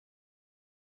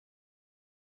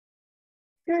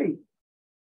Okay,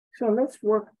 so let's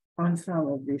work on some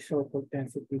of the so-called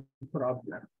density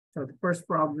problem. So the first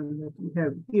problem that we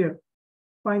have here,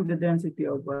 find the density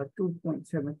of a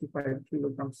 2.75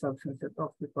 kilogram substance that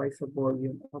occupies a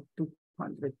volume of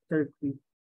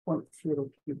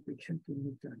 230.0 cubic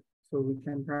centimeter. So we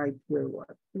can write here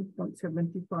what?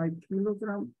 2.75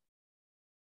 kilogram.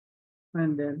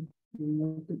 And then we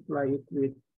multiply it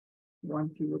with 1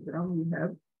 kilogram. We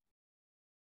have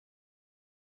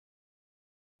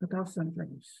 1,000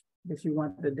 grams. Because you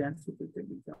want the density to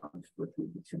be grams per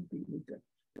cubic centimeter.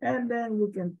 And then you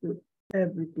can put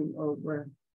everything over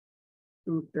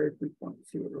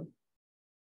 230.0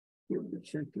 cubic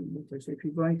centimeters. So if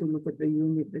you're going to look at the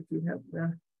unit that you have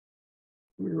there,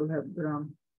 you will have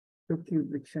gram per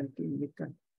cubic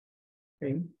centimeter.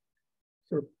 Okay.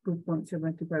 So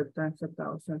 2.75 times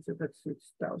 1,000, so that's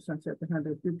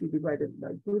 6,750 divided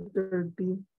by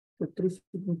 230. So 3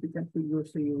 significant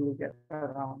figures, so you will get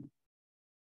around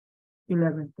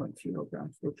 11.0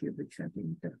 grams per cubic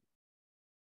centimeter.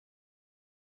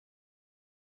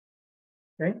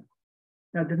 Okay.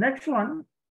 Now the next one,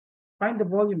 find the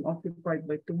volume occupied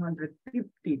by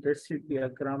 250, there should be a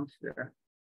grams there,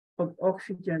 of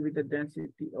oxygen with a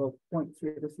density of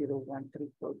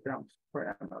 0.00134 grams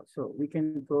per ml. So we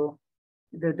can go,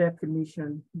 the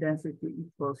definition, density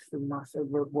equals to mass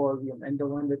over volume, and the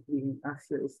one that we ask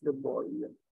here is the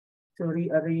volume. So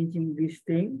rearranging this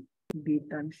thing, B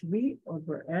times V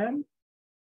over M,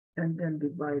 and then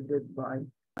divided by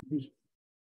V.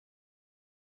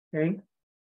 Okay.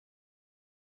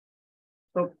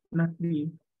 So not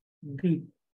B, D.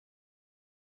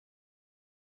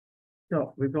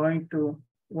 So we're going to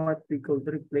what we could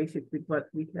replace it with what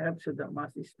we have. So the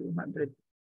mass is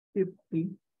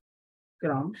 250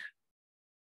 grams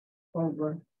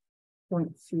over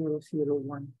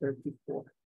 0.00134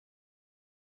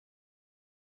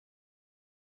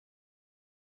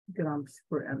 grams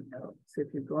per ml. So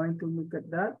if you're going to look at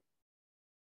that,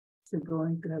 so you're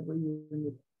going to have a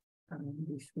unit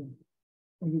this one.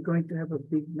 And you're going to have a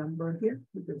big number here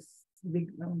because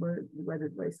big number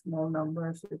divided by small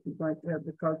number. So if you're going to have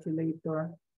the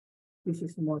calculator, this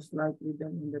is most likely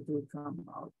then that will come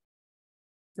out.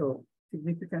 So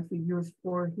significant figures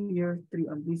 4 here, 3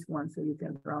 on this one. So you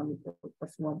can round it up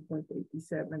as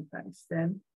 1.87 times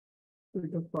 10 to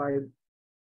the 5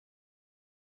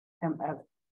 ml.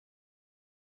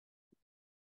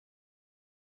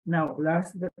 Now,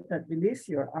 last but not least,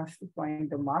 you're asked to find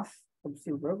the mass of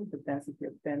silver with a density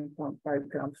of 10.5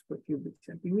 grams per cubic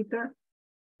centimeter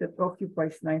that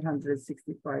occupies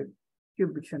 965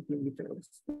 cubic centimeters of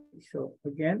space. So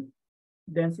again,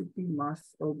 density,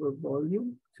 mass over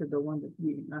volume. So the one that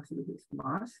we actually is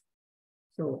mass.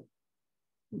 So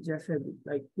we just have it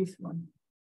like this one.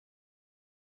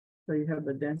 So you have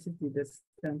a density that's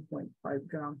 10.5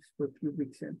 grams per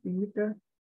cubic centimeter.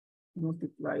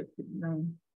 Multiply it with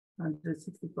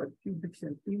 965 cubic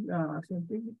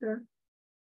centimeter.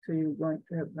 So you're going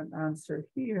to have an answer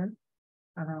here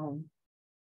around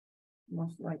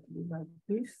most likely like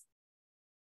this.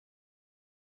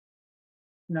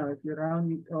 Now, if you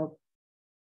round it up,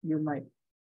 you might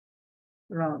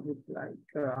round it like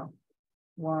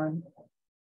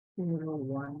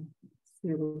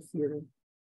 1.0100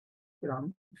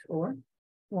 grams or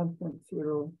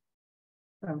 1.0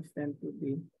 times 10 to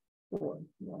the 4,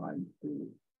 1,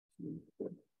 2, 3,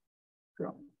 4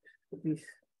 grams. So this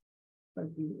will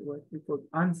be what we could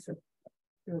answer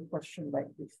to a question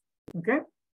like this. Okay.